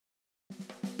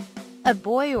a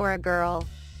boy or a girl.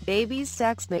 Baby's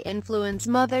sex may influence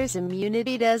mother's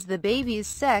immunity. Does the baby's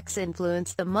sex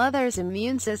influence the mother's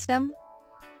immune system?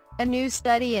 A new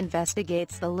study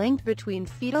investigates the link between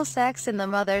fetal sex and the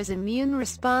mother's immune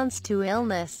response to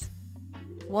illness.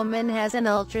 Woman has an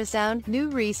ultrasound. New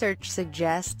research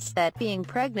suggests that being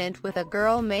pregnant with a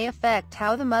girl may affect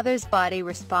how the mother's body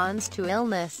responds to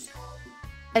illness.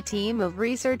 A team of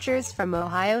researchers from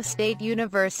Ohio State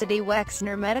University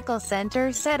Wexner Medical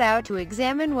Center set out to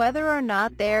examine whether or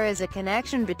not there is a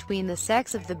connection between the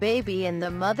sex of the baby and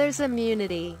the mother's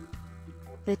immunity.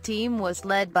 The team was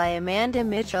led by Amanda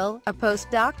Mitchell, a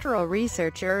postdoctoral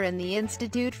researcher in the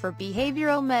Institute for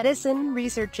Behavioral Medicine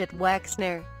Research at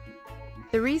Wexner.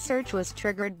 The research was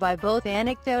triggered by both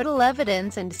anecdotal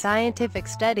evidence and scientific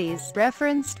studies,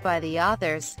 referenced by the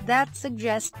authors, that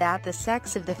suggest that the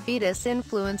sex of the fetus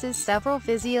influences several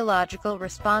physiological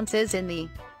responses in the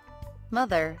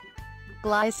mother.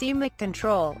 Glycemic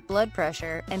control, blood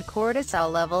pressure, and cortisol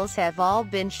levels have all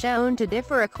been shown to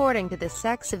differ according to the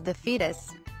sex of the fetus.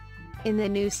 In the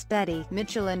new study,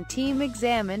 Mitchell and team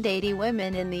examined 80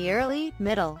 women in the early,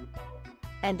 middle,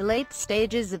 and late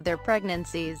stages of their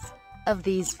pregnancies. Of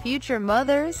these future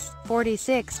mothers,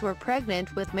 46 were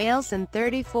pregnant with males and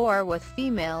 34 with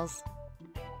females.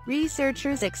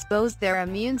 Researchers exposed their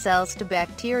immune cells to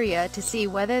bacteria to see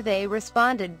whether they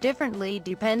responded differently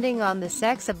depending on the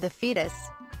sex of the fetus.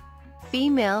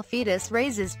 Female fetus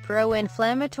raises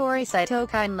pro-inflammatory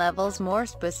cytokine levels. More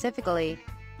specifically,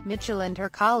 Mitchell and her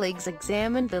colleagues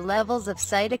examined the levels of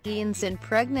cytokines in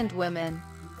pregnant women.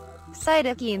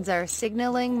 Cytokines are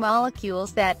signaling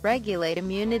molecules that regulate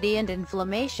immunity and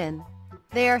inflammation.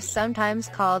 They are sometimes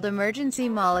called emergency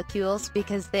molecules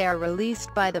because they are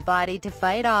released by the body to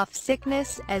fight off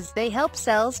sickness, as they help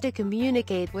cells to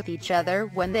communicate with each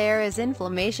other when there is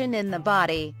inflammation in the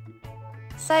body.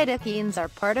 Cytokines are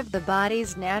part of the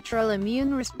body's natural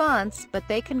immune response, but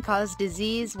they can cause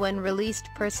disease when released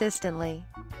persistently.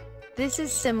 This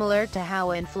is similar to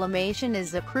how inflammation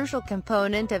is a crucial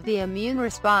component of the immune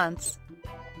response.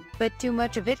 But too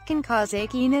much of it can cause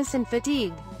achiness and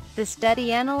fatigue. The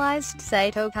study analyzed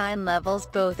cytokine levels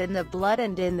both in the blood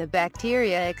and in the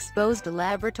bacteria-exposed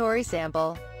laboratory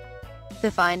sample.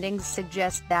 The findings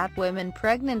suggest that women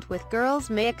pregnant with girls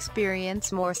may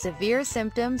experience more severe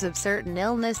symptoms of certain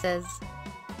illnesses,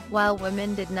 while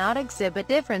women did not exhibit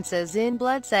differences in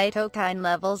blood cytokine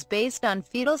levels based on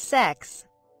fetal sex.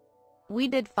 We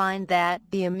did find that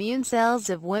the immune cells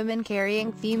of women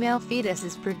carrying female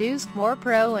fetuses produced more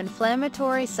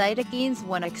pro-inflammatory cytokines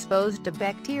when exposed to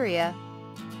bacteria.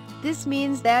 This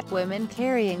means that women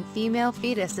carrying female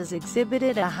fetuses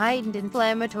exhibited a heightened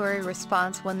inflammatory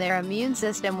response when their immune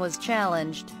system was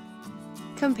challenged,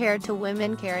 compared to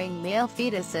women carrying male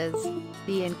fetuses.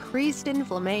 The increased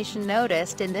inflammation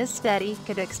noticed in this study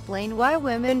could explain why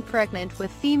women pregnant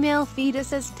with female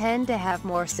fetuses tend to have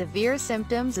more severe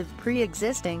symptoms of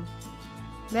pre-existing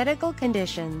medical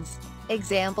conditions.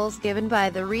 Examples given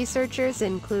by the researchers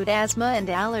include asthma and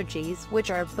allergies, which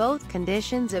are both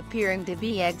conditions appearing to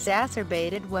be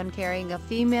exacerbated when carrying a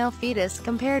female fetus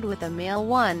compared with a male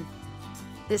one.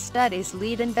 The study's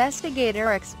lead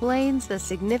investigator explains the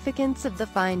significance of the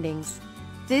findings.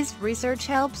 This research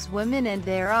helps women and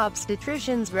their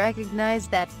obstetricians recognize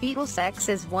that fetal sex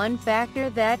is one factor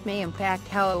that may impact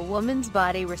how a woman's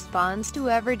body responds to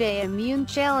everyday immune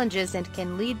challenges and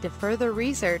can lead to further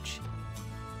research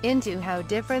into how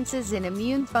differences in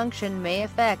immune function may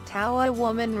affect how a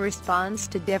woman responds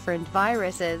to different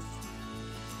viruses,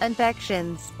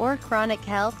 infections, or chronic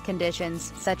health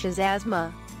conditions, such as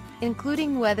asthma,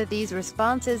 including whether these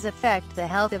responses affect the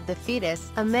health of the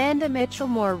fetus. Amanda Mitchell: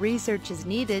 more research is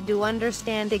needed to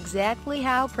understand exactly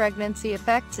how pregnancy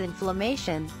affects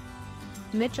inflammation.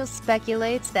 Mitchell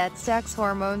speculates that sex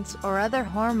hormones, or other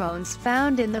hormones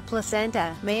found in the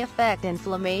placenta, may affect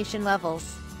inflammation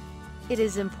levels. It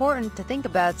is important to think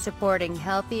about supporting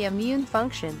healthy immune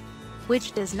function,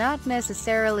 which does not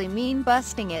necessarily mean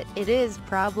busting it. It is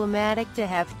problematic to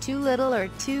have too little or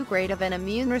too great of an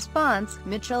immune response,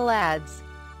 Mitchell adds.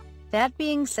 That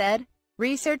being said,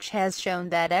 research has shown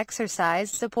that exercise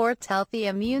supports healthy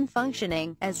immune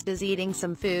functioning, as does eating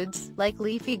some foods, like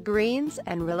leafy greens,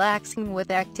 and relaxing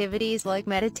with activities like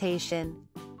meditation.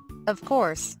 Of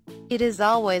course, it is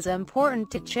always important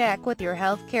to check with your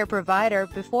healthcare provider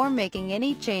before making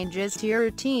any changes to your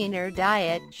routine or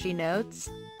diet, she notes.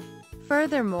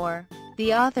 Furthermore,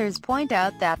 the authors point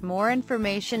out that more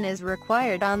information is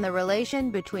required on the relation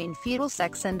between fetal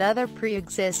sex and other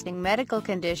pre-existing medical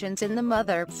conditions in the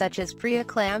mother, such as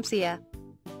preeclampsia,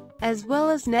 as well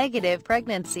as negative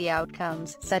pregnancy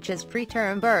outcomes, such as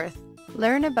preterm birth.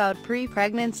 Learn about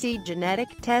pre-pregnancy genetic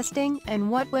testing,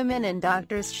 and what women and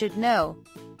doctors should know.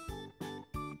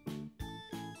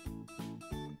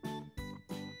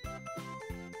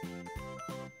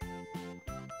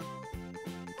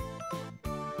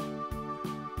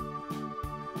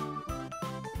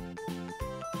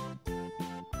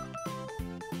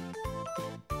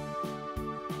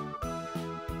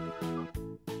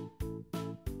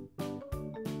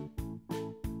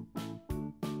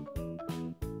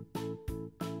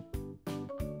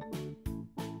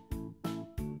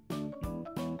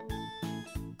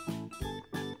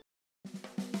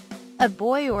 A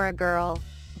boy or a girl.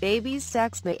 Baby's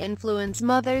sex may influence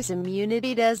mother's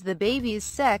immunity. Does the baby's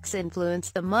sex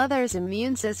influence the mother's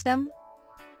immune system?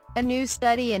 A new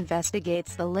study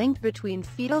investigates the link between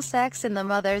fetal sex and the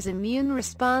mother's immune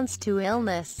response to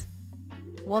illness.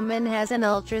 Woman has an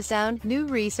ultrasound. New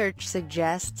research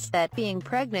suggests that being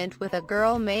pregnant with a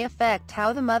girl may affect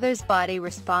how the mother's body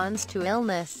responds to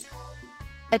illness.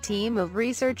 A team of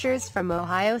researchers from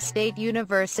Ohio State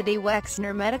University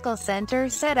Wexner Medical Center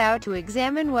set out to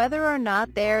examine whether or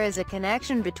not there is a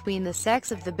connection between the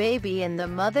sex of the baby and the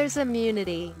mother's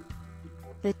immunity.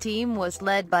 The team was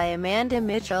led by Amanda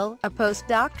Mitchell, a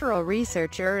postdoctoral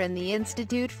researcher in the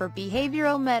Institute for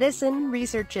Behavioral Medicine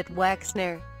Research at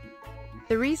Wexner.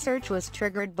 The research was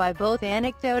triggered by both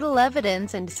anecdotal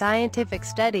evidence and scientific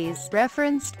studies,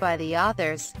 referenced by the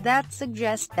authors, that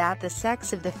suggest that the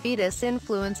sex of the fetus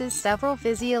influences several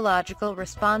physiological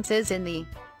responses in the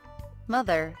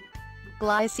mother.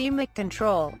 Glycemic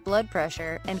control, blood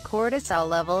pressure, and cortisol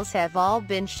levels have all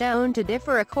been shown to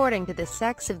differ according to the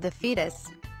sex of the fetus.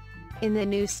 In the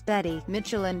new study,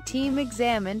 Mitchell and team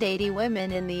examined 80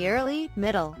 women in the early,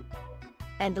 middle,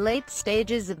 and late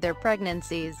stages of their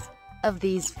pregnancies. Of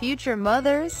these future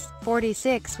mothers,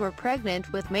 46 were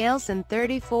pregnant with males and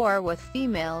 34 with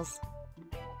females.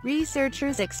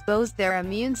 Researchers exposed their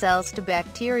immune cells to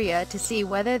bacteria to see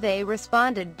whether they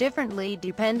responded differently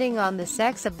depending on the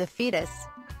sex of the fetus.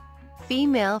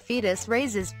 Female fetus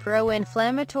raises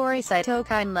pro-inflammatory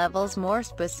cytokine levels. More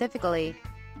specifically,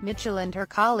 Mitchell and her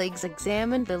colleagues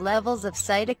examined the levels of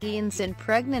cytokines in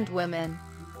pregnant women.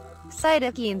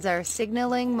 Cytokines are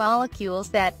signaling molecules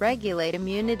that regulate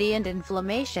immunity and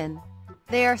inflammation.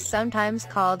 They are sometimes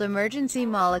called emergency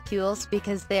molecules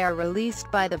because they are released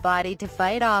by the body to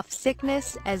fight off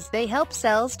sickness, as they help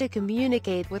cells to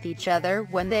communicate with each other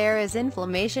when there is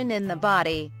inflammation in the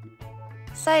body.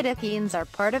 Cytokines are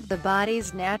part of the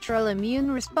body's natural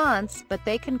immune response, but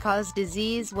they can cause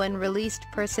disease when released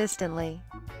persistently.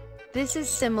 This is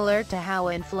similar to how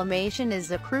inflammation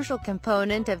is a crucial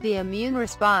component of the immune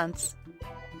response.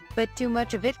 But too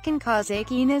much of it can cause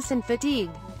achiness and fatigue.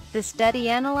 The study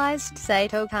analyzed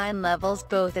cytokine levels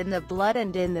both in the blood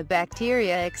and in the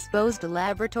bacteria-exposed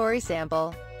laboratory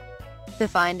sample. The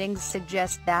findings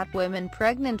suggest that women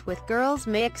pregnant with girls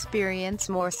may experience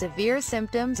more severe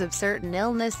symptoms of certain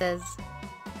illnesses,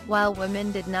 while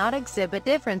women did not exhibit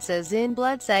differences in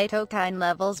blood cytokine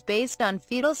levels based on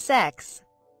fetal sex.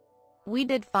 We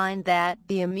did find that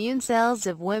the immune cells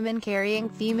of women carrying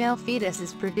female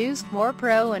fetuses produced more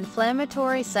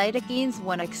pro-inflammatory cytokines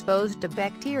when exposed to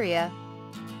bacteria.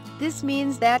 This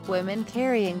means that women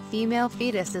carrying female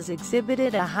fetuses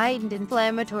exhibited a heightened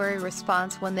inflammatory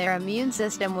response when their immune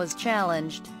system was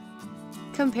challenged,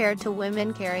 compared to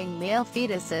women carrying male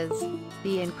fetuses.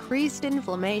 The increased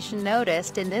inflammation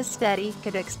noticed in this study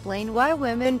could explain why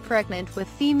women pregnant with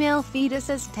female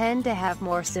fetuses tend to have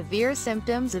more severe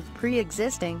symptoms of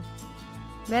pre-existing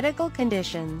medical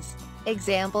conditions.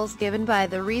 Examples given by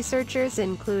the researchers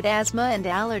include asthma and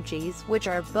allergies, which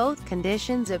are both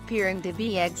conditions appearing to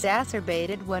be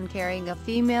exacerbated when carrying a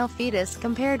female fetus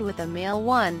compared with a male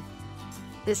one.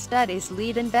 The study's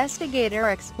lead investigator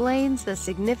explains the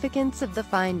significance of the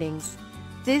findings.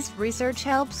 This research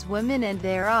helps women and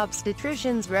their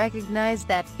obstetricians recognize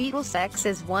that fetal sex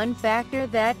is one factor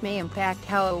that may impact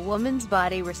how a woman's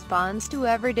body responds to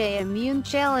everyday immune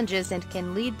challenges and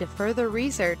can lead to further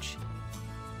research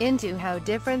into how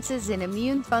differences in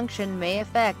immune function may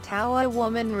affect how a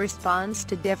woman responds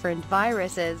to different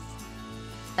viruses,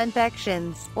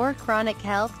 infections, or chronic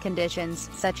health conditions,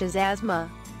 such as asthma,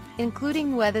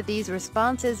 including whether these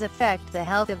responses affect the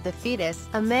health of the fetus.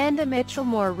 Amanda Mitchell: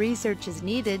 more research is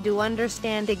needed to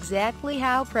understand exactly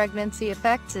how pregnancy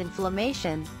affects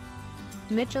inflammation.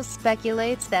 Mitchell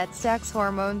speculates that sex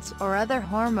hormones, or other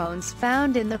hormones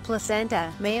found in the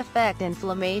placenta, may affect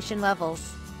inflammation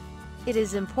levels. It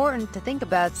is important to think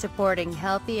about supporting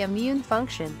healthy immune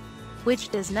function, which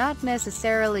does not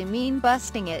necessarily mean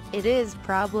busting it. It is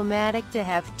problematic to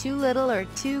have too little or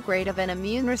too great of an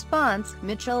immune response,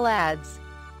 Mitchell adds.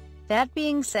 That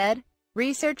being said,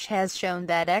 Research has shown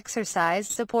that exercise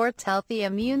supports healthy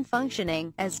immune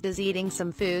functioning, as does eating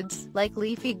some foods, like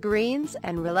leafy greens,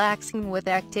 and relaxing with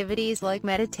activities like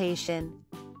meditation.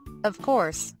 Of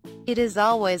course, it is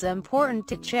always important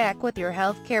to check with your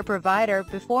healthcare provider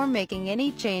before making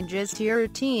any changes to your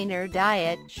routine or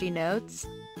diet, she notes.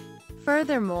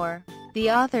 Furthermore, the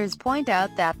authors point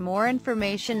out that more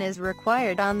information is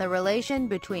required on the relation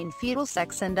between fetal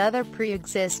sex and other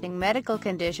pre-existing medical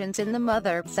conditions in the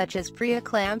mother, such as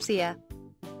preeclampsia,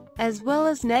 as well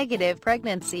as negative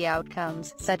pregnancy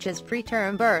outcomes, such as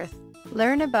preterm birth.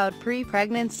 Learn about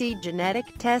pre-pregnancy genetic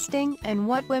testing, and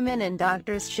what women and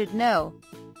doctors should know.